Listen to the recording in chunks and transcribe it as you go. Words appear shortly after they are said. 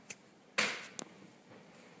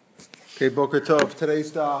Okay, Boker Tov.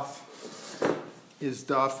 Today's daf is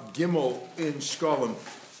daf Gimel in Shekalim.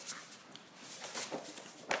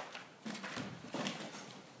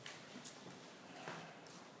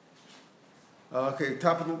 Okay,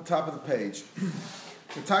 top of the page.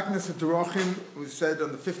 The Taknas of Derachim, we said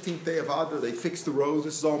on the 15th day of Adar, they fixed the roads.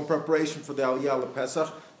 This is all in preparation for the Aliyah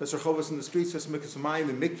Pesach. There's Rechovos in the streets, there's Mikvahs Mayim,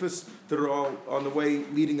 the mikvahs that are all on the way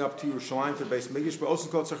leading up to Yerushalayim, to the base Mikdash, but also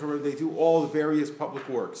called Tzachar, they do all the various public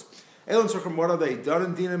works. Elon Tzachar, what are they? Done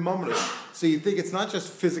in Din and Mamonish. So you think it's not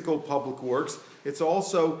just physical public works, it's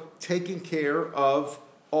also taking care of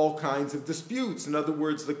all kinds of disputes. In other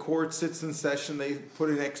words, the court sits in session, they put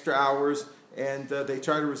in extra hours, and they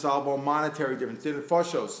try to resolve all monetary differences. Din and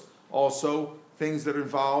Foshos, also things that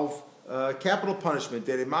involve capital punishment.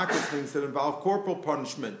 Din and Makos, things that involve corporal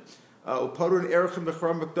punishment. Upodun Erechim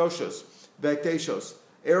Bechram Bekdoshos, Bekteshos.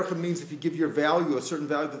 Erechim means if you give your value, a certain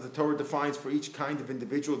value that the Torah defines for each kind of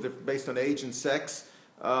individual based on age and sex.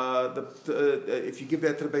 If you give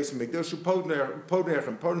that to the base of Mikdash,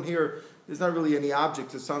 Podun here, there's not really any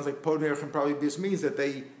object. It sounds like Podun probably just means that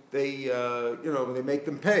they make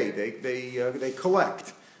them pay. They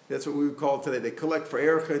collect. That's what we would call it today. They collect for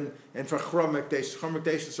Erchin and for Chram Mekdesh. Chram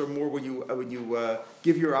Mekdesh are more when you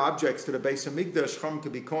give your objects to the base of Mikdash. Chram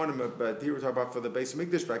could be Kohanim, but here we're talking about for the base of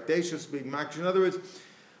Mikdash. Mekdesh being Makdash. In other words,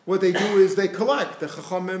 what they do is they collect. The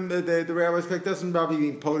Chachamim, the rabbis collect, doesn't probably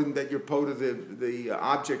mean potent that you're potent the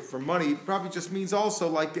object for money. It probably just means also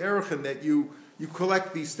like the Erchin that you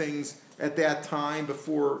collect these things at that time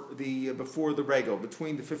before the regal.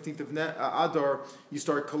 Between the 15th of Adar, you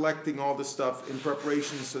start collecting all this stuff in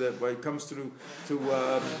preparation so that when it comes to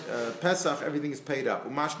Pesach, everything is paid up.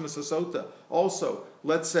 Umashkmas sota. Also,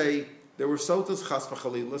 let's say there were sotas chas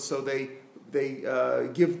v'chalila, so they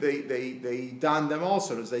don them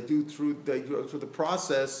also as they do through the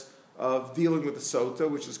process of dealing with the sota,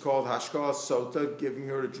 which is called hashkah sota, giving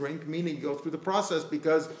her to drink. Meaning you go through the process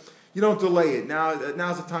because you don't delay it. Now's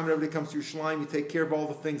the time when everybody comes to Yerushalayim. You take care of all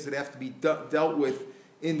the things that have to be dealt with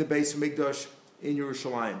in the base of Mikdash in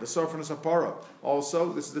Yerushalayim. The Sarfan is a para.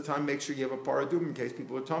 Also, this is the time to make sure you have a para dum in case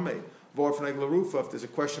people are tamei. Vorfan Eglarufa, if there's a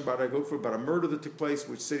question about Eglarufa, about a murder that took place,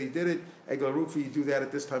 which city did it, Eglarufa, you do that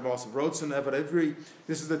at this time also. Rodson Evad Ivri,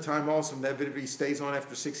 this is the time also when Evad Ivri stays on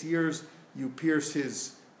after 6 years. You pierce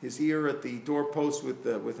his ear at the doorpost with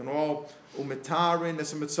an awl. Umitarin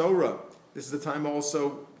Nesamitzora. This is the time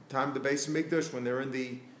also. Time the base of Mikdash when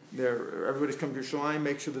everybody's come to Yerushalayim,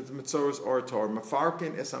 make sure that the mitzoros are tar.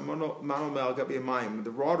 Mafarkin es mano mel gabi mayim.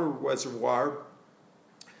 The water reservoir,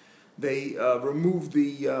 they remove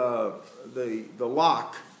the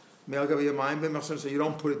lock mel gabi mayim, so you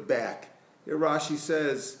don't put it back. Here Rashi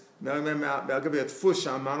says mel gabi atfush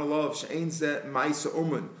amanolov she'ein zeh ma'isa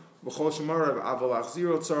umen v'chol shemarav avalach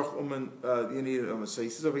zero tzarch umen you need an umen. So he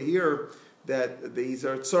says over here that these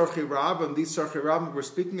are tzarchi rabim. These tzarchi rabim we're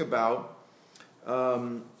speaking about,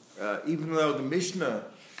 even though the Mishnah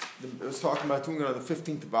was talking about doing it on the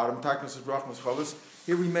 15th of Adam, Taknas of Rachmas Chalas.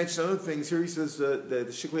 Here we mentioned other things. Here he says the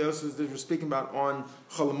Shekalim3 says that we're speaking about on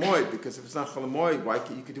Cholamoid, because if it's not Cholamoid,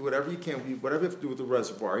 you could do whatever you can, whatever you have to do with the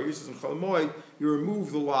reservoir. Here he says in Cholamoid, you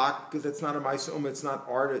remove the lock because it's not a Maisum, it's not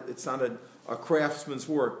art, it's not a craftsman's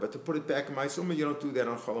work. But to put it back in Maisum, you don't do that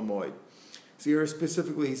on Cholamoid. So here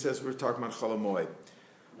specifically he says we're talking about Cholamoid.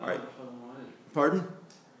 All right. Pardon?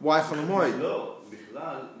 Why Cholamoid? לא,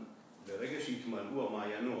 בכלל, ברגע שהתמלאו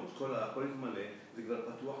המעיינות, הכל יתמלא, זה כבר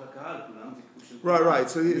פתוח לקהל, כולם זה... Right,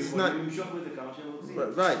 so it's not... למשוך בזה כמה שהם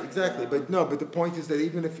רוצים. Right, exactly. But the point is that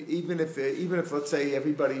even if let's say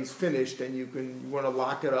everybody's finished and you want to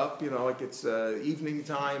lock it up, like it's evening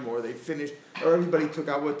time or they finished or everybody took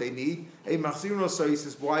out what they need. A machzirno, so he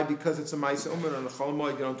says why? Because it's a ma'isa umen on the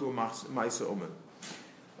cholamoid you don't do a ma'isa umen.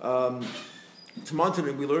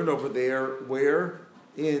 Tamantin, we learned over there where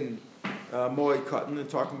in Moed Katan and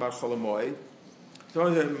talking about cholamoid. So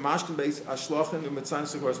what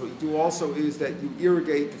you do also is that you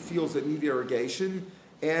irrigate the fields that need irrigation,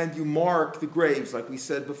 and you mark the graves, like we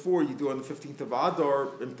said before. You do on the 15th of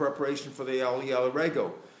Adar in preparation for the Aliyah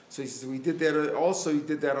Rego. So he says we did that. Also, you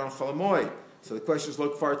did that on Cholamoid. So the question is,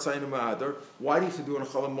 look, far tzayinu Adar. Why do you have to do it on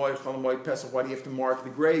Cholamoid Pesach? Why do you have to mark the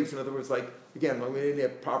graves? In other words, like again, when we didn't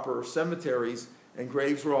have proper cemeteries. And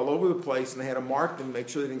graves were all over the place, and they had to mark them, make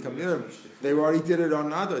sure they didn't come near them. They already did it on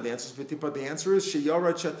Nadar. The answer is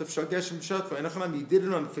Sheyara Chetaf Shagesh Shatva. You did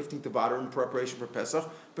it on the 15th of Adar in preparation for Pesach.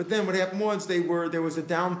 But then what happened was there was a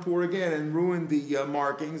downpour again and ruined the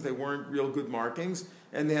markings. They weren't real good markings,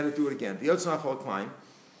 and they had to do it again. The Yotzanafal Klein,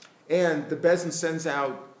 and the Bezin sends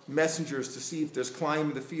out messengers to see if there's climb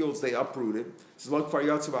in the fields. They uproot it. So look for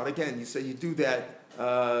Yotzavat again. You say you do that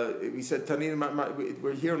we said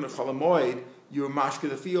we're here in the Chalamoid. You mashke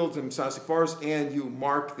the fields and Sasik forest, and you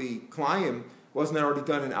mark the Klayim. Wasn't that already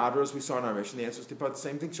done in Adar, as we saw in our mission? The answer is the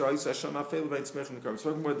same thing. Talking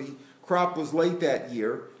where the crop was late that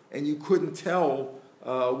year, and you couldn't tell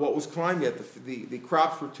what was Klayim yet. The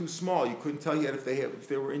crops were too small. You couldn't tell yet if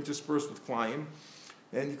they were interspersed with Klayim,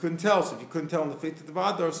 and you couldn't tell. So if you couldn't tell on the 5th of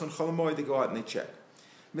Adar, so on Chalamoid they go out and they check.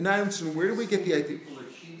 Where do we get the idea? People are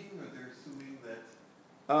cheating, or they're assuming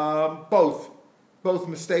that both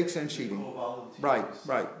mistakes and cheating. Right.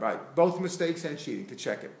 Both mistakes and cheating to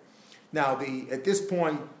check it. Now, at this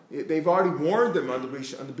point, they've already warned them on the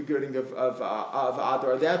beginning of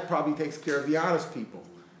Adar. That probably takes care of the honest people,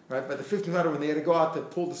 right? By the 5th of Adar, when they had to go out to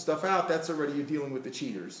pull the stuff out, that's already you're dealing with the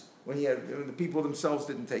cheaters. When the people themselves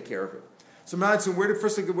didn't take care of it. So, Madison, where do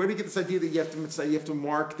you get this idea that you have to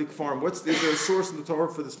mark the farm? Is there a source in the Torah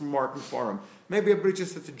for this marking farm? Maybe everybody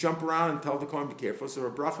just has to jump around and tell the Kohen be careful. So,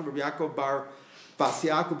 Rabbi Yaakov bar Bas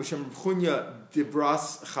Yaakov b'Shem Rav Chunya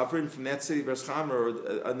dibras chavrim from that city, or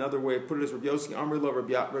another way of putting it is Rabbi Yossi Amrilo.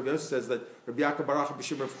 Rabbi Yossi says that Rabbi Yaakov Barach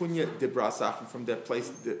b'Shem Rav Chunya dibras achrim from that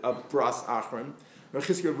place of Bras Achrim. Rav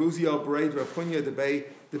Chizkiah Ruziel Bereid Rav Chunya the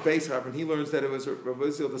Beis Chavrim. He learns that it was Rav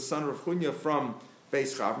Uziel the son of Rav Chunya from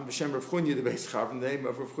Beis Chavrim, b'Shem Rav Chunya the Beis Chavrim, the name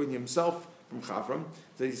of Rav Chunya himself from Chavrim.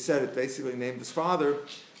 So he said it basically named his father.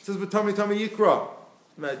 It says, "But Tomei Yikra."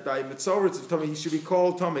 By Mitzoritz of Tomei, he should be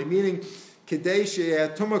called Tomei, meaning Kadesh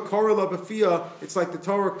Tuma Korela Bafia. It's like the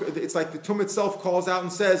Torah. It's like the Tum itself calls out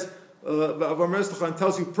and says, and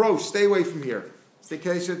tells you, "Pro, stay away from here." It's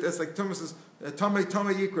like Tum says, "Tomei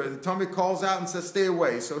Yikra." The Tomei calls out and says, "Stay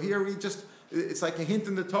away." So here it's like a hint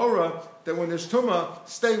in the Torah that when there's Tumah,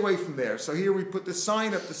 stay away from there. So here we put the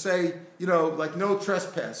sign up to say, like no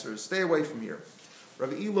trespassers, stay away from here.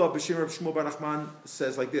 Rabbi Elah B'Shem Rav Shmuel Bar Nachman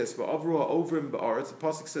says like this: "V'avru ha'ovrim ba'aretz." The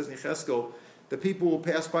pasuk says in Yecheskel, the people will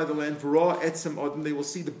pass by the land. V'ra etzem adam. They will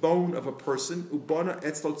see the bone of a person. Ubana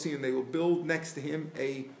etzlo tzion. They will build next to him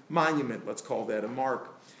a monument. Let's call that a mark.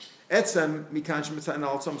 Etzem mikan shemitzan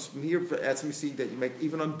also from here for etzem you see that you make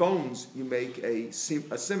even on bones you make a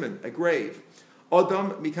simon, a grave.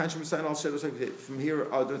 Adam mikan shemitzan also from here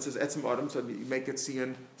Adam it says etzem adam, so you make it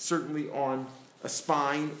seen certainly on a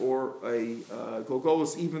spine or a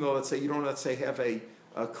glogolus, even though let's say you don't have a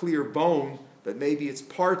clear bone, but maybe it's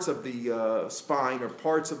parts of the spine or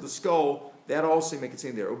parts of the skull. That also make it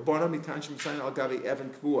seen there. You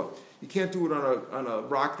can't do it on a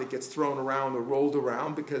rock that gets thrown around or rolled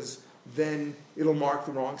around because then it'll mark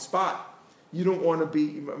the wrong spot. You don't want to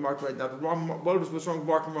be marked right now. What's wrong with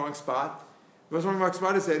marking the wrong spot? What's wrong with the wrong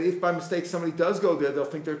spot is that if by mistake somebody does go there, they'll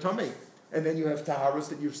think they're tummy. And then you have taharas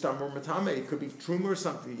that you've stam or matame. It could be truma or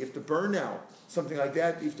something. You have to burn now. Something like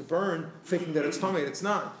that. You have to burn thinking that it's tummy and it's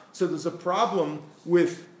not. So there's a problem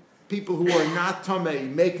with people who are not tamei,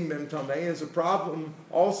 making them tamei. There's a problem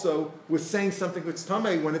also with saying something that's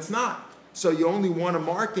tamei when it's not. So you only want a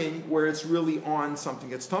marking where it's really on something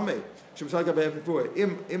that's tamei. If you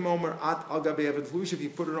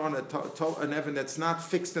put it on an evan that's not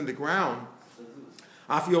fixed in the ground,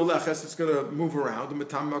 it's going to move around.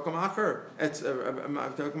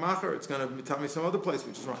 It's going to tell me some other place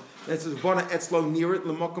which is wrong. And it says near it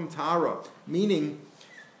meaning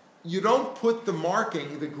you don't put the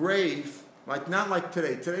marking, the grave, not like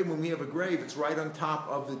today. Today when we have a grave, it's right on top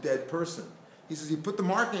of the dead person. He says you put the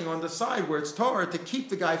marking on the side where it's Torah to keep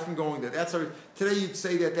the guy from going there. Today you'd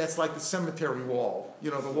say that's like the cemetery wall,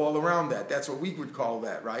 the wall around that. That's what we would call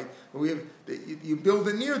that, right? You build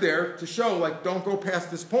it near there to show, don't go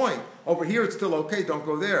past this point. Over here it's still okay, don't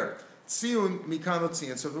go there. Tzion mikan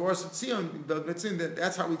tzion. So the words of Tzion,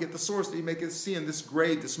 that's how we get the source that you make it Tzion, this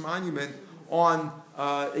grave, this monument on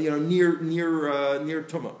near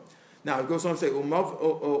Tumah. Now it goes on to say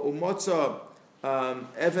umotza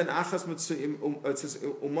evan achas mitzuyim. It says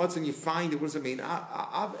umotza, and you find it. What does it mean?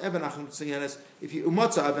 Evan achas mitzuyanis. If you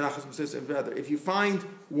umotza evan achas mitzuyanis, rather, if you find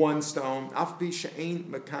one stone, afbi she'ain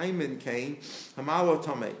mekaymin kain hamalo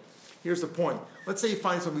tamei. Here's the point. Let's say you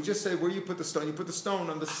find something. We just say where you put the stone. You put the stone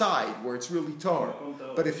on the side where it's really Torah.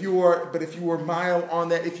 But if you were mile on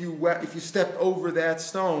that, if you stepped over that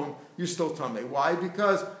stone, you're still tamei. Why?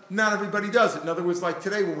 Because not everybody does it. In other words, like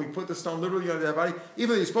today when we put the stone literally under that body, even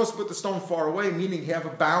though you're supposed to put the stone far away, meaning you have a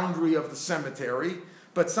boundary of the cemetery.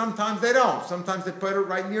 But sometimes they don't. Sometimes they put it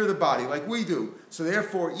right near the body, like we do. So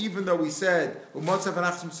therefore, even though we said, even though you're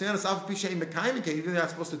not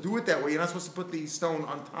supposed to do it that way, you're not supposed to put the stone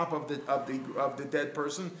on top of the dead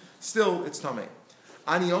person, still it's tamei.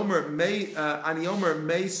 Ani omer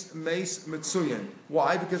mace mitzuyan.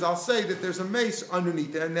 Why? Because I'll say that there's a mace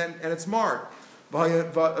underneath it, and it's marked. And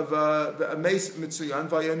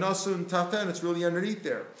it's really underneath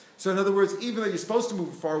there. So in other words, even though you're supposed to move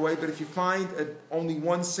it far away, but if you find only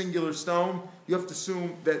one singular stone, you have to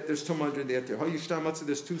assume that there's tum under there.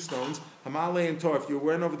 There's two stones. Hamale and Tor. If you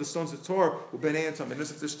went over the stones of Tor, and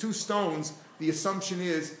if there's two stones, the assumption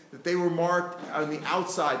is that they were marked on the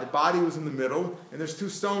outside. The body was in the middle, and there's two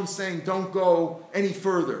stones saying don't go any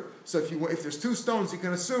further. So if there's two stones, you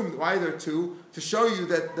can assume why there are two to show you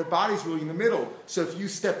that the body's really in the middle. So if you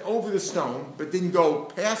stepped over the stone but didn't go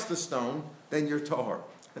past the stone, then you're tahor.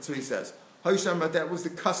 That's what he says. About that was the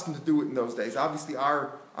custom to do it in those days. Obviously,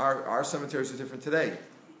 our cemeteries are different today.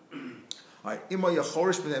 All right,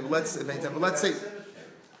 let's say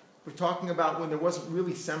we're talking about when there wasn't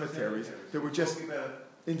really cemeteries; there were just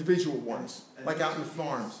individual ones, like out in the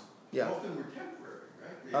farms. Yeah. Often were temporary,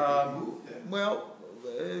 right? They moved them. Well,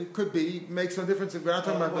 it could be. Makes no difference. We're not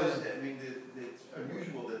talking about. I mean, it's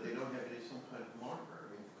unusual that they don't have some kind of marker.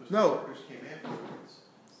 I mean, because no. the markers came afterwards.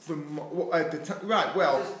 At the time, right?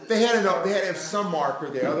 Well, they had to have some marker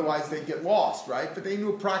there, otherwise they'd get lost, right? But they knew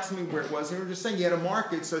approximately where it was. They were just saying you had to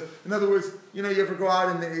mark it. So, in other words, you ever go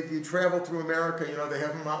out and if you travel through America, they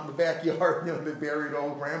have them out in the backyard. They buried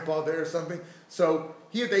old grandpa there or something. So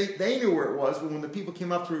here they knew where it was, but when the people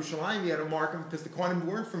came up to Yerushalayim, you had to mark them because the Kohanim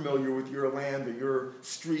weren't familiar with your land or your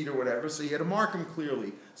street or whatever. So you had to mark them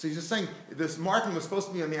clearly. So he's just saying this marking was supposed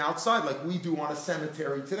to be on the outside, like we do on a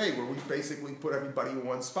cemetery today, where we basically put everybody in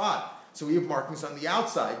one spot. So we have markings on the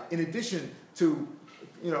outside, in addition to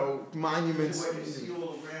monuments. What you see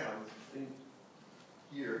all around in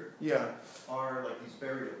here are like these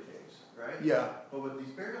burial caves, right? Yeah. But with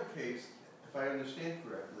these burial caves, if I understand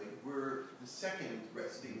correctly, were the second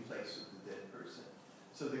resting place of the dead person.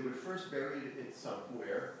 So they would first bury it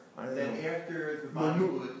somewhere, and then after the body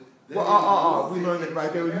would. We learned it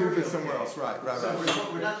right. They would move it somewhere else. Right. So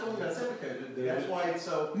we're not talking about cemeteries. That's why it's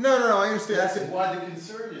so. No. I understand. That's why the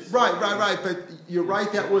concern is. Right. But you're right.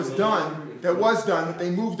 That was done. That they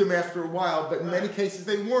moved them after a while. But in many cases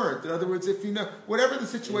they weren't. In other words, if whatever the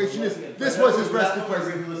situation is, this was his resting place.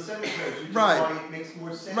 Right. It makes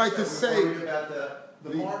more sense. Right to say about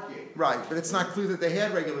the marking. Right, but it's not clear that they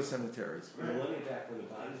had regular cemeteries. Right. Back when the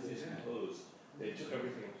body was decomposed, they took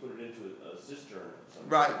everything and put it into a cistern.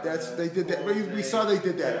 Right, they did that. We saw they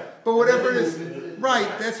did that. But whatever it is, right,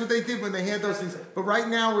 that's what they did when they had those things. But right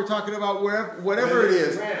now we're talking about whatever it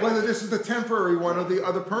is, whether this is the temporary one or the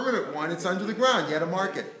other permanent one, it's under the ground. You had to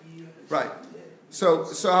mark it. Right. So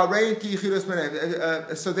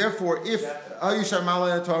therefore, if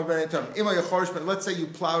let's say you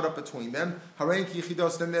plowed up between them, then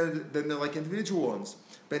they're like individual ones.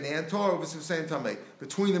 Between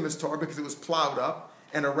them is Torah because it was plowed up.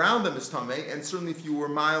 And around them is Tameh, and certainly if you were a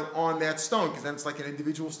mile on that stone, because then it's like an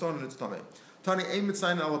individual stone and it's Tameh.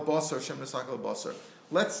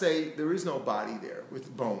 Let's say there is no body there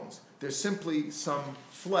with bones. There's simply some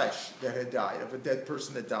flesh that had died, of a dead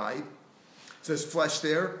person that died. So there's flesh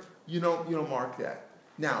there, you don't mark that.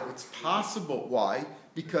 Now, it's possible, why?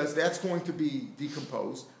 Because that's going to be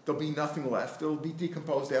decomposed. There'll be nothing left. It'll be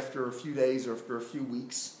decomposed after a few days or after a few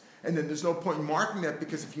weeks. And then there's no point in marking that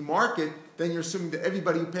because if you mark it, then you're assuming that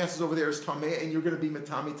everybody who passes over there is Tameh and you're going to be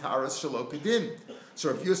Matami Taras Shelo Kedin.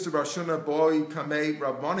 So if Yusuf Rashuna Boy Kameh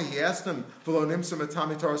Rabbani, he asked him, V'lo Nimsa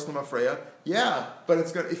Matami Taras Lamafreya. Yeah, but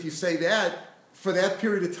it's going if you say that, for that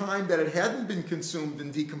period of time that it hadn't been consumed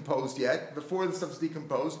and decomposed yet, before the stuff's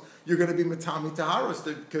decomposed, you're going to be Matami Taharas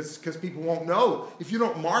because people won't know. If you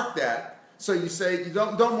don't mark that, so you say you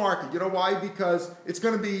don't mark it. You know why? Because it's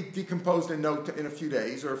going to be decomposed in a few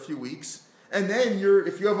days or a few weeks, and then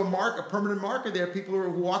if you have a permanent marker there, people who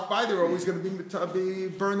walk by there are always going to be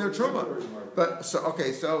burn their truma. But so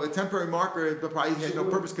a temporary marker, but probably had no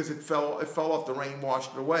purpose because it fell off. The rain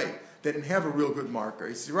washed it away. They didn't have a real good marker.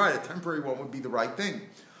 He says, right, a temporary one would be the right thing.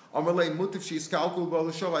 Listen,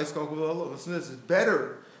 this is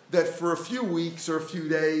better that for a few weeks or a few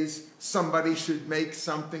days, somebody should make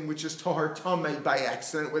something which is tahar tameh by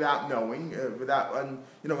accident without knowing, without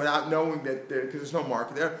knowing that because there's no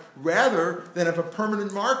marker there, rather than have a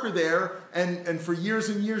permanent marker there, and for years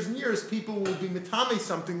and years and years, people will be mitame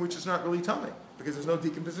something which is not really tameh because there's no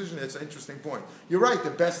decomposition. It's an interesting point. You're right. The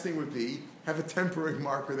best thing would be have a temporary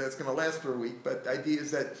marker that's going to last for a week. But the idea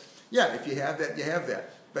is that if you have that, you have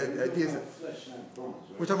that. But the idea is that flesh, not bones,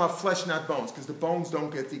 right? We're talking about flesh, not bones, because the bones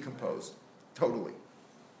don't get decomposed totally.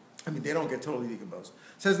 They don't get totally decomposed.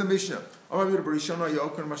 Says the Mishnah. So when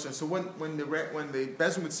the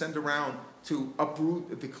Bezin would send around to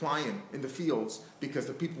uproot the Klayim in the fields because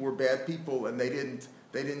the people were bad people and they didn't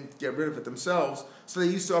get rid of it themselves, so they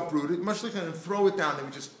used to uproot it, much like and throw it down. They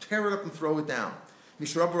would just tear it up and throw it down.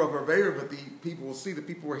 Mishrabber of Arveir, but the people will see the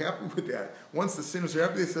people were happy with that. Once the sinners are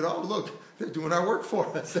happy, they said, oh, look, they're doing our work for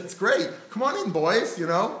us. That's great. Come on in, boys, you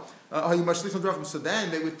know. So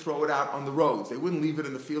then they would throw it out on the roads. They wouldn't leave it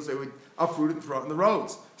in the fields. They would uproot it and throw it on the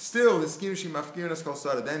roads. Still,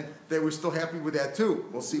 then they were still happy with that too.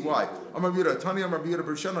 We'll see why. But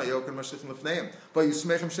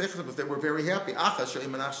they were very happy.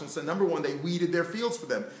 Number one, they weeded their fields for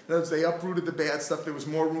them. In other words, they uprooted the bad stuff. There was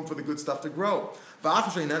more room for the good stuff to grow.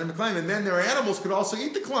 And then their animals could also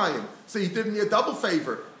eat the climb. So you did me a double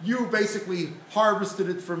favor. You basically harvested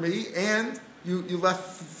it for me, and you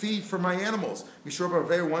left feed for my animals.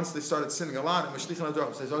 Once they started sinning a lot, and Mishlichan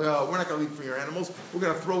says, oh, we're not going to leave for your animals. We're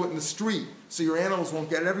going to throw it in the street. So your animals won't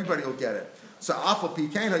get it. Everybody will get it. So they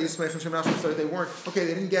weren't, okay,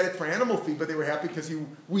 they didn't get it for animal feed, but they were happy because you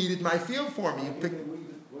weeded my field for me. You picked,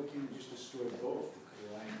 why can't you just destroy both the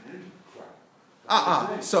climb and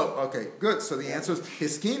crop? So, okay, good. So the answer is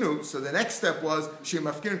Hiskinu. So the next step was Shir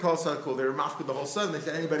Mafkir and Kol Sadkul. They were mafkir the whole sudden. They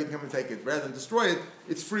said anybody can come and take it. Rather than destroy it,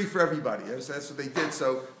 it's free for everybody. So that's what they did.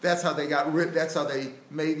 So that's how they got rid. That's how they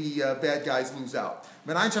made the bad guys lose out.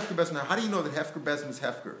 Now, how do you know that Hefker Bezin is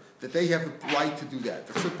Hefker? That they have the right to do that.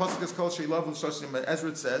 The Pasuk is called Sheilav.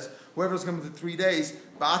 Ezra says, whoever's coming to 3 days,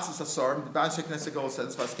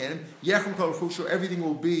 everything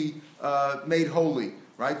will be made holy.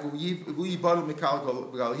 Right? He'll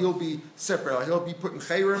be separate. He'll be put in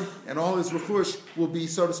chayrim, and all his rechush will be,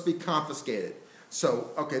 so to speak, confiscated. So,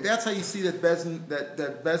 okay, that's how you see that Bezin,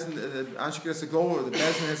 Anshik has a goal, or the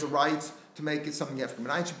Bezin has a right to make it something hefker.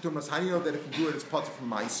 How do you know that if you do it, it's potter from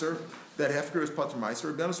Meiser? That hefker is potter from Meiser.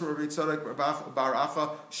 And I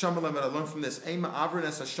learned from this.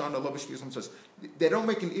 They don't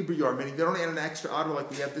make an ibriyar, meaning they don't add an extra adar like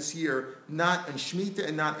we have this year, not in Shemitah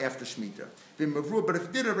and not after Shemitah. But if you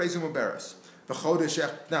did it, raise him embarrassed.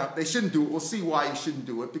 Now, they shouldn't do it. We'll see why you shouldn't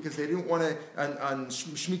do it, because they didn't want to, on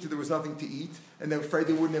Shemitah there was nothing to eat, and they were afraid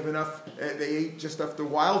they wouldn't have enough. They ate just off the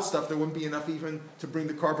wild stuff. There wouldn't be enough even to bring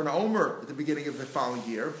the carbon omer at the beginning of the following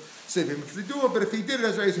year. Save him if they do it, but if he did it,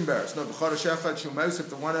 as raise embarrassed. No, if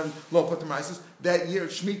the one on low potter meises, that year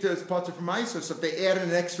Shemitah is potter for meises. So if they add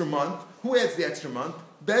an extra month, who adds the extra month?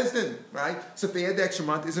 Bezdin, right? So if they add the extra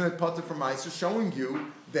month, isn't it potter for meises, showing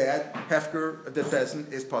you that Hefker, that Bezdin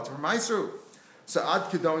is potter for meiser? So Ad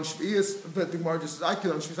Kedon Shvius, but the Gemara just says Ad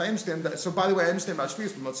Kedon Shvius. I understand that. So by the way, I understand about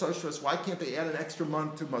Shvius, but Matzoi Shvius. Why can't they add an extra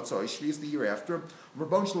month to Matzoi Shvius the year after?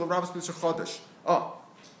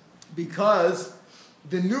 Because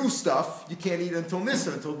the new stuff you can't eat until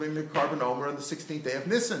Nisan, until bring the carbon omer on the 16th day of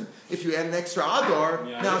Nisan. If you add an extra Adar,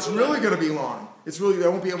 now it's really going to be long. It's really, they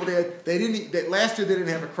won't be able to add, they didn't. Last year they didn't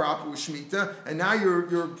have a crop, it was Shemitah, and now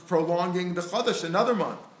you're prolonging the Chodesh another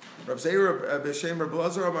month. Rav Zeir b'Shem Rav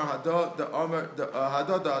Elazar Amar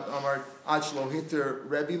Hadadat Amar Ad Shlo Hitter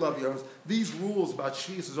Rebbe Lav. These rules about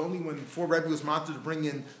Shvius is only when before Rebbe was mounted to bring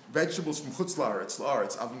in vegetables from Chutz La'aretz.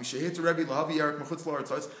 Av Mishahit Rebbe Lahavi Eretz Chutz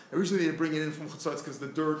La'aretz. Originally they bring it in from Chutz La'aretz because the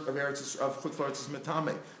dirt of Eretz of Chutz La'aretz is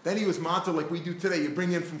metame. Then he was mounted like we do today. You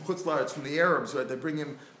bring in from Chutz La'aretz, from the Arabs, right? They bring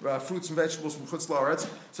in fruits and vegetables from Chutz La'aretz.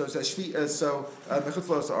 So it says Chutz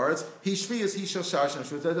La'aretz. He Shvius, he shall shashan.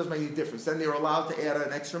 So that doesn't make any difference. Then they're allowed to add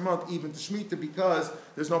an extra month even to Shemitah because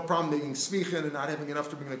there's no problem making smichin and not having enough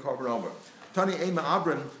to bring the carbon over. Tani Ema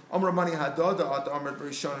Abram, Amr Mani Hadada at Amr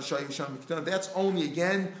Rishon Shayushan Miktan. That's only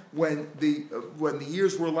again when the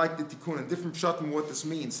years were like the tikkun. And different pshatim what this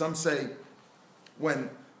means. Some say when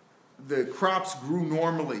the crops grew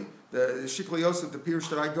normally. The Shikli Yosef, the Pirush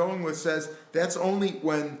that I'm going with, says that's only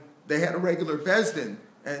when they had a regular bezdin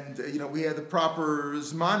and we had the proper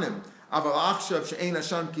zmanim. Aval achshav she'ein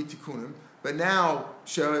Hashem ki tikkunim. But now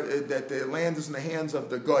that the land is in the hands of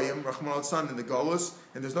the Goyim, Rachman al-San and the Golus,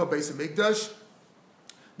 and there's no base of Mikdash,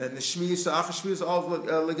 then the Shmius, Achashmius, all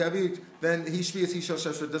Legavit, then he Shmius, he Shal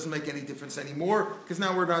it doesn't make any difference anymore, because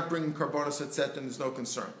now we're not bringing Karbonos, etc., and there's no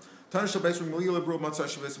concern. They,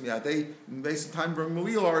 based on time during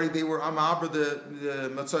Malil already, they were Amabra the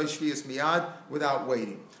Matzai Shvius Miyad without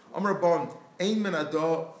waiting. Amr Bon, Ein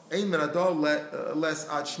Menado less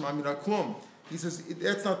Ad Shma Mina Klum. He says,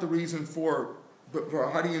 that's not the reason for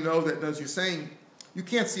how do you know that, as you're saying, you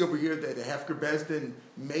can't see over here that a Hefker Bezdin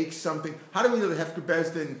makes something. How do we know that Hefker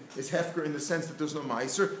Bezdin is Hefker in the sense that there's no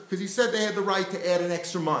Meiser? Because he said they had the right to add an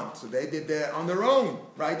extra month. So they did that on their own,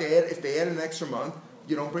 right? If they add an extra month,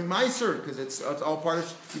 you don't bring Meiser, because it's all part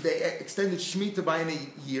of, they extended Shemitah by a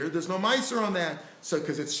year, there's no Meiser on that. So,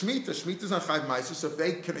 because it's Shemitah is not Chayv Meiser, so if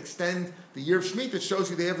they can extend the year of Shemitah, it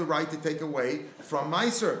shows you they have the right to take away from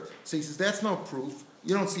Meiser. So he says, that's no proof.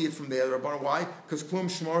 You don't see it from there, Rabban. Why? Because Klum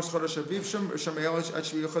Shmor Chodesh Aviv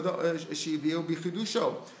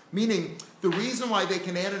Bichidusho. Meaning, the reason why they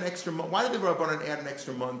can add an extra month, why did the Rabban add an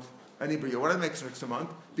extra month? Why did they make an extra month?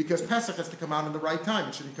 Because Pesach has to come out in the right time.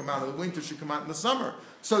 It shouldn't come out in the winter, it should come out in the summer.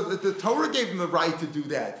 So the Torah gave them the right to do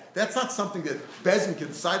that. That's not something that Bezin can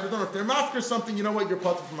decide. But if they're mafker something, you know what, you're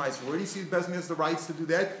part of the Meiser. Where do you see Bezin has the rights to do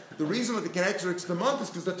that? The reason that they can add extra month is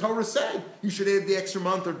because the Torah said you should add the extra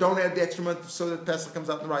month or don't add the extra month so that Pesach comes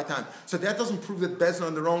out in the right time. So that doesn't prove that Bezin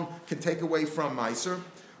on their own can take away from Meiser.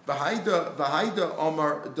 V'haida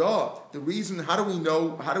Omar Da. The reason, how do we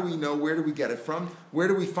know? Where do we get it from? Where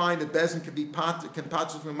do we find that Bezin can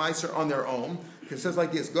patch from Meiser on their own? Because it says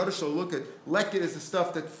like this: Godesh, look at leket is the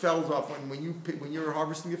stuff that falls off when you're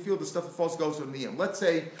harvesting a field. The stuff that falls goes to the niyam. Let's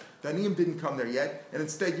say the niyam didn't come there yet, and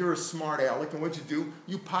instead you're a smart aleck, and what you do?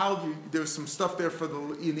 You piled. There's some stuff there for the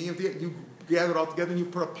niyam. You gather it all together, and you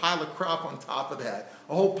put a pile of crop on top of that.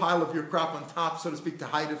 A whole pile of your crop on top, so to speak, to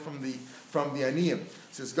hide it from the aniyim.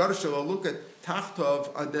 It says, Godesh, look at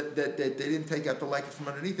Tachtov, that they didn't take out the leket from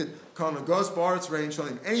underneath it.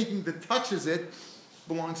 Anything that touches it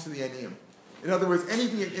belongs to the aniyim. In other words,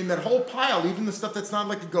 anything in that whole pile, even the stuff that's not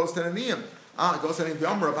like it goes to the aniyim. It goes to the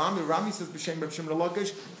aniyim. Rami says, it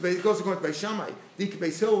goes according to Beis Shammai.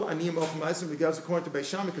 Beis Hillel, aniyim ochim meiser, it goes according to Beis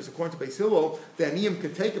Shammai, because according to Beis Hillel, the aniyim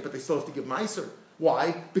can take it, but they still have to give meiser.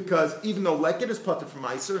 Why? Because even though leket is putter from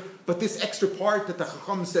Meiser, but this extra part that the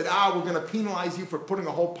Chacham said, we're going to penalize you for putting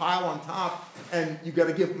a whole pile on top, and you got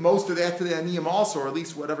to give most of that to the aniyim also, or at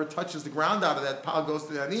least whatever touches the ground out of that pile goes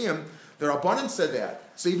to the aniyim. The Rabbanan said that.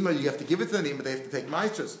 So even though you have to give it to the aniyim, but they have to take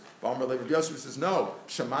Meisers. Rabbi Yosef says, no.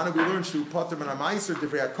 Shamana, we learned Shu Potter and Meiser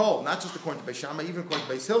Divrei HaKol, not just according to Beis Shammai, even according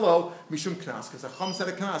to Beis Hillel, Mishum Knas, because the Chacham said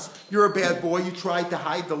a Knas. You're a bad boy, you tried to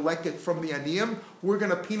hide the leket from the aniyim, we're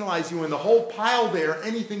going to penalize you in the whole pile there.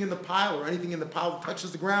 Anything in the pile or anything in the pile that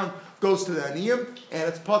touches the ground goes to the aniyim, and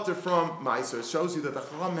it's Potter from Meiser. It shows you that the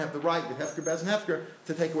Chacham have the right, with Hefker, Bez, and Hefker,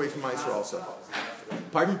 to take away from Meiser also.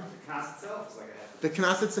 Pardon? The Knas itself is like a The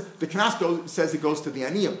Knas says it goes to the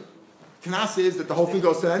aniyim. Knas is that the whole thing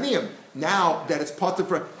goes to the aniyim. Now that it's potter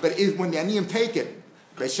for, but when the aniyim take it,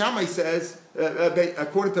 Beis Shammai says,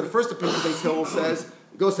 according to the first opinion, Beis Hillel says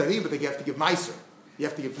it goes to the aniyim, but they have to give meiser. You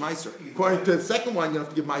have to give meiser. According to the second one, you don't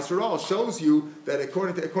have to give meiser at all. It shows you that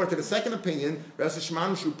according to the second opinion, you're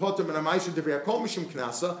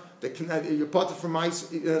potter from meiser.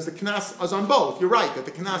 The Knas is on both. You're right that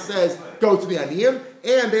the Knas says go to the aniyim,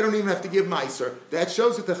 and they don't even have to give meiser. That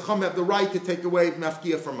shows that the Chacham have the right to take away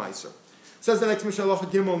mafkia from meiser. Says the next Mishnah Halacha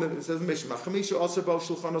Gimel, it says Mishnah Chamisha also bo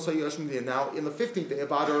shulchanos hayoshim. Now in the 15th day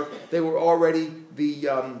of Adar, they were already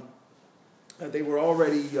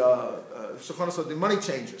shulchanos, the money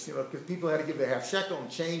changers. Because people had to give their half shekel and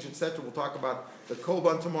change, etc. We'll talk about the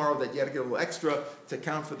korban tomorrow, that you had to get a little extra to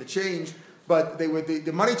count for the change. But they were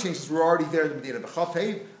the money changers were already there in the Medina.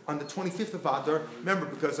 On the 25th of Adar, remember,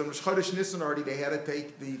 because on Rosh Chodesh Nisan already they had to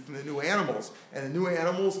take from the new animals, and the new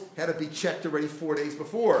animals had to be checked already 4 days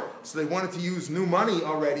before. So they wanted to use new money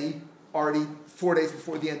already 4 days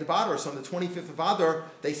before the end of Adar. So on the 25th of Adar,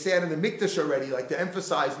 they sat in the Mikdash already, like to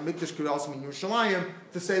emphasize the Mikdash could also mean Yerushalayim,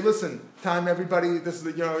 to say, listen, time everybody, this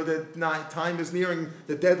is time is nearing,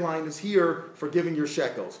 the deadline is here for giving your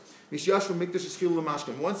shekels. Once they were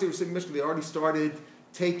saying Mishkan, they already started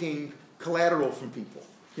taking collateral from people.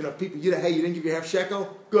 People, hey, you didn't give your half shekel?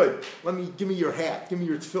 Good. Give me your hat. Give me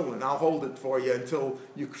your tefillin. I'll hold it for you until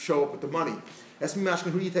you show up with the money. Ask me,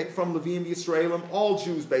 Mashkin, who do you take from? Levim Yisraelim? All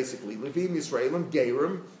Jews, basically. Levim Yisraelim,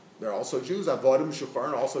 Gerim, they're also Jews. Avodim,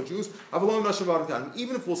 Shofar, also Jews. Avalon, Nashavadim.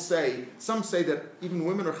 Even if some say that even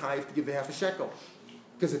women are chayiv to give the half a shekel.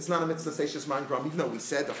 Because it's not a mitzvah to say Shesman Gram, even though we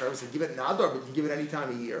said, the Chayyim said, give it in Adar, but you can give it any time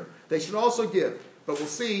of year. They should also give. But we'll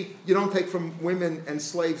see, you don't take from women and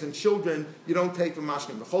slaves and children, you don't take from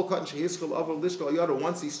mashkim.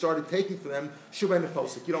 Once he started taking from them, shubain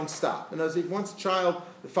posik, you don't stop. And as if once a child,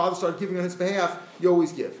 the father started giving on his behalf, you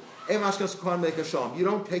always give. You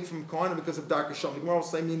don't take from Kohanim because of Dark Hashem. The Gemara will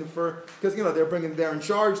say because they're in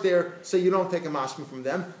charge there, so you don't take a mashkim from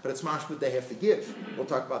them, but it's mashkim that they have to give. We'll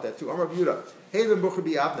talk about that too. Amar Yehuda, hey, Ben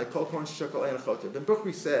Bukhari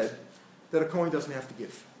said that a Kohen doesn't have to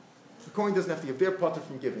give. The Kohen doesn't have to give. They're potter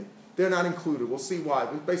from giving. They're not included. We'll see why.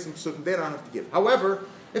 Based on Sukkim, they don't have to give. However,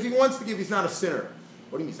 if he wants to give, he's not a sinner.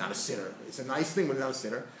 What do you mean he's not a sinner? It's a nice thing when he's not a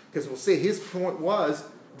sinner. Because we'll see his point was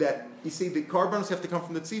that, you see, the korbanos have to come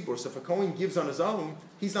from the tzibur. So if a Kohen gives on his own,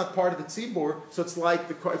 he's not part of the tzibur, so it's like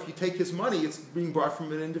if you take his money, it's being brought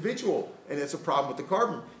from an individual, and it's a problem with the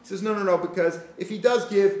korban. He says, no, because if he does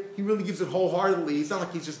give, he really gives it wholeheartedly. It's not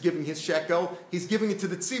like he's just giving his shekel, he's giving it to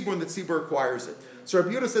the tzibur, and the tzibur acquires it. So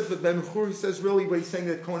Rabbi Yehuda says that Ben Chur, he says really what he's saying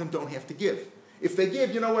that Kohanim don't have to give. If they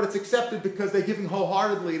give, you know what, it's accepted because they're giving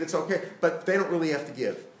wholeheartedly, and it's okay, but they don't really have to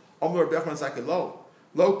give. He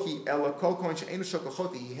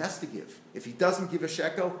has to give. If he doesn't give a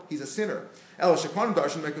shekel, he's a sinner. This is how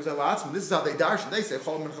they darshan. They say, a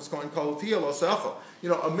mincha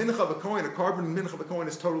of a coin, a carbon mincha of a coin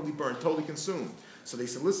is totally burned, totally consumed. So they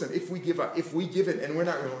said, listen, if we give it, and we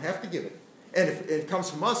don't have to give it, and if it comes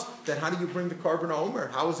from us, then how do you bring the carbon omer?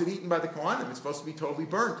 How is it eaten by the Kohanim? It's supposed to be totally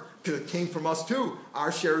burnt because it came from us too.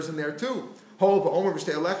 Our share is in there too.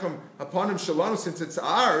 Upon him shalom, since it's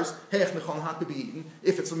ours, how could be eaten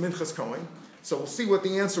if it's a minchas kohen? So we'll see what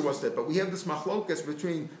the answer was there. But we have this machlokas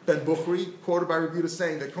between Ben Bukhari, quoted by Rabbi Yehuda,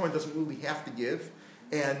 saying that Kohen doesn't really have to give,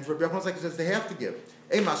 and Rabbi Yochanan says they have to give.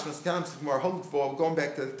 Going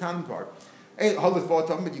back to the Tanim part.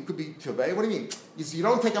 But you could be tubei. What do you mean? You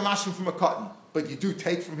don't take a mashim from a cotton, but you do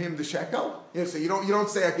take from him the shekel. So you don't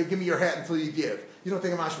say, okay, give me your hat until you give. You don't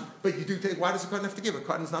take a mashim, but you do take. Why does a cotton have to give? A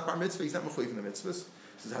cotton is not bar mitzvah. He's not mechuyev in the mitzvahs.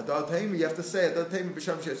 He says hadad taim. You have to say hadad taim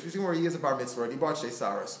b'shem sheis. You see where he is a bar mitzvah. He bought shtei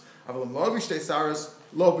saras. Avalim lo v'shtei saras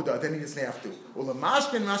lo b'da. Then he doesn't have to. Well, the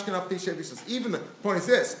mashkin af tishev says. Even the point is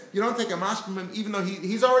this: you don't take a mashkin from him, even though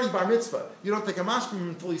he's already bar mitzvah. You don't take a mashkin from him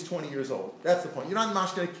until he's 20 years old. That's the point. You're not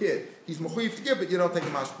mashkin a kid. He's mechuyev to give, but you don't take a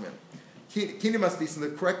mashkin from him. And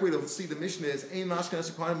the correct way to see the Mishnah is Ein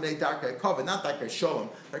Mashkenas Kohanim Nei Darkei Kavod, not Darkei Shalom.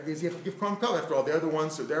 That means you have to give Kohanim Kavod. After all, they're the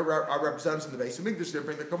ones, so they're our representatives in the base of English. They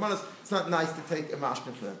bring the Kohanim. It's not nice to take a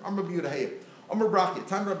Mashken from them. I'm Rabbi Yehuda Hayib. I'm Rabbi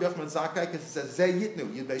Time Rabbi Yochanan Zakkai, because it says Zeh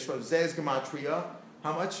Yitnu. Yud Beishvav Zeh is Gematria.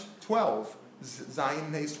 How much? 12.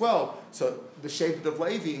 Zion is 12. So the Shevet of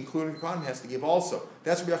Levi, including the Kohanim, has to give also.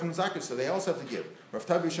 That's Rabbi Yochanan Zakkai, so they also have to give. Rav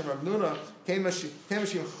Tabi Shem Rav Nuna came Mashim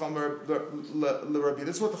Chamer LeRabbi.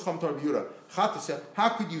 This is what the Chum told Rabbi Yehuda. Said, how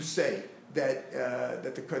could you say that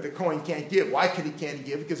the Kohen can't give? Why can't he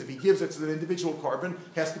give? Because if he gives it to the individual carbon,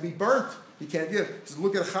 it has to be burnt. He can't give. So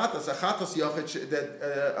look at a chatas yachid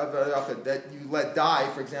that you let die.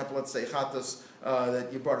 For example, let's say chatas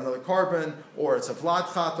that you brought another carbon, or it's a vlad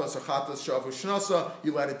chatas or chatas shavu shnasa.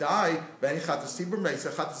 You let it die. But any chatas tibur meisa,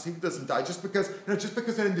 chatas tibur doesn't die just because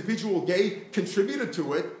an individual contributed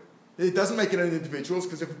to it. It doesn't make it an individual's,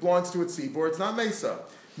 because if it belongs to a tzibur, it's not mesa.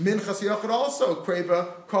 Minchas yachid also kreva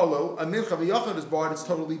kolel. A mincha of a yachid is bought; it's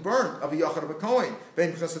totally burnt. Of a yachid of a kohen,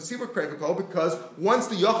 minchas of tzibur kreva kolel, because once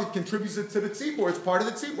the yachid contributes it to the tzibur, it's part of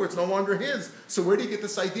the tzibur. It's no longer his. So where do you get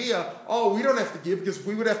this idea? Oh, we don't have to give, because if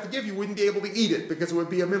we would have to give, you wouldn't be able to eat it because it would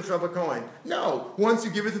be a mincha of a kohen. No, once you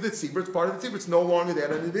give it to the tzibur, it's part of the tzibur. It's no longer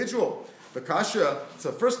that individual. The kasha,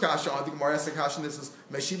 so first kasha, I think Gemara asks the kasha, and this is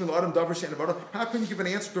Meshivin L'Adam Davar She'en Moda. How can you give an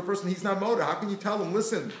answer to a person he's not moda? How can you tell him,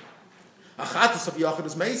 listen, a chatas of yachid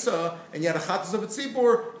is mesa, and yet a chatas of a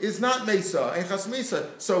tzibur is not mesa, and chas mesa.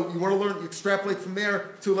 So you want to learn, you extrapolate from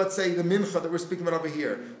there to, let's say, the mincha that we're speaking about over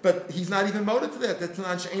here. But he's not even moda to that. That's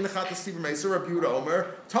not she'ein a chatas tzibur mesa. Rabbi Yehuda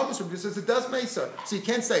Omer, Thomas Rabbi says it does mesa. So you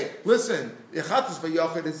can't say, listen, the chatas of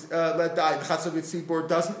yachid is let die, the chatas of tzibur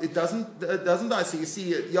doesn't die. So you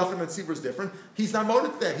see, yachid and tzibur is different. He's not moda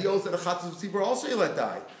to that. He owes that a chatas of tzibur also you let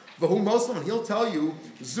die. V'hu Muslim, he'll tell you,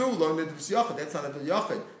 Zu lo nidvus yachid. That's not a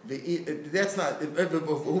yachid. That's not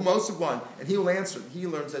v'hu Muslim, and he will answer. He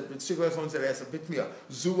learns that Shekalim learns that as a bitmiya.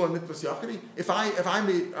 Zu lo nidvus yachid. If I'm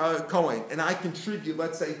a Kohen and I contribute,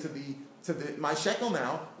 let's say to my shekel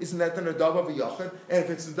now, isn't that then a dove of a yachid? And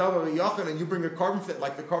if it's a dove of a yachid and you bring a carbon fit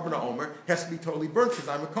like the carbon of Omer, it has to be totally burnt because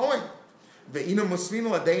I'm a Kohen. They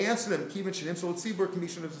answer them,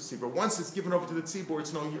 once it's given over to the tzibur,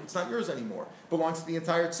 it's not yours anymore. It belongs to the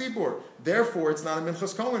entire tzibur. Therefore, it's not a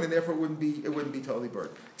minchas kohen, and therefore it wouldn't be totally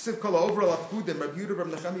burnt. Because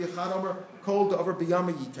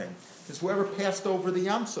whoever passed over the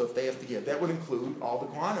yamsuf, they have to give. That would include all the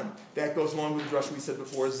kohanim. That goes along with the drush we said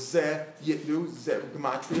before, zeh, yitnu, zeh,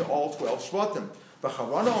 gematria, all 12 shvatim. The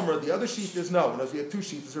Harana Omer, the other sheet is no. We have two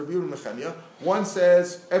sheets. It's Rabbi Yehuda and Nechemia. One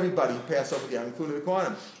says everybody pass over the Yam, including the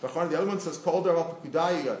Kohanim. The other one says Kol Dar Al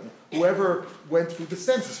Pekudai. Whoever went through the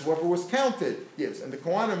census, whoever was counted, gives. And the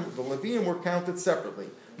Kohanim, the Leviim, were counted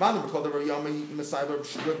separately.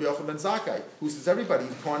 Who says everybody,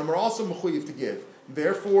 the Kohanim are also mechuyev to give.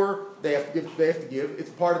 Therefore, they have to give. It's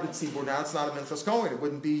part of the tzibur. Now it's not a minchas kohen. It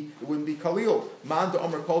wouldn't be kalil. Man de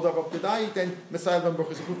omer kol dav abdadai. Then Messiah ben Buch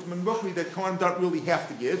is and Buchli that kohen don't really have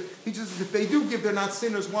to give. He just says if they do give, they're not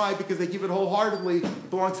sinners. Why? Because they give it wholeheartedly. It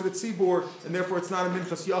belongs to the tzibur, and therefore it's not a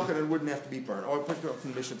minchas yachid and it wouldn't have to be burned. I'll pick it up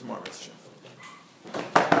from the mission tomorrow.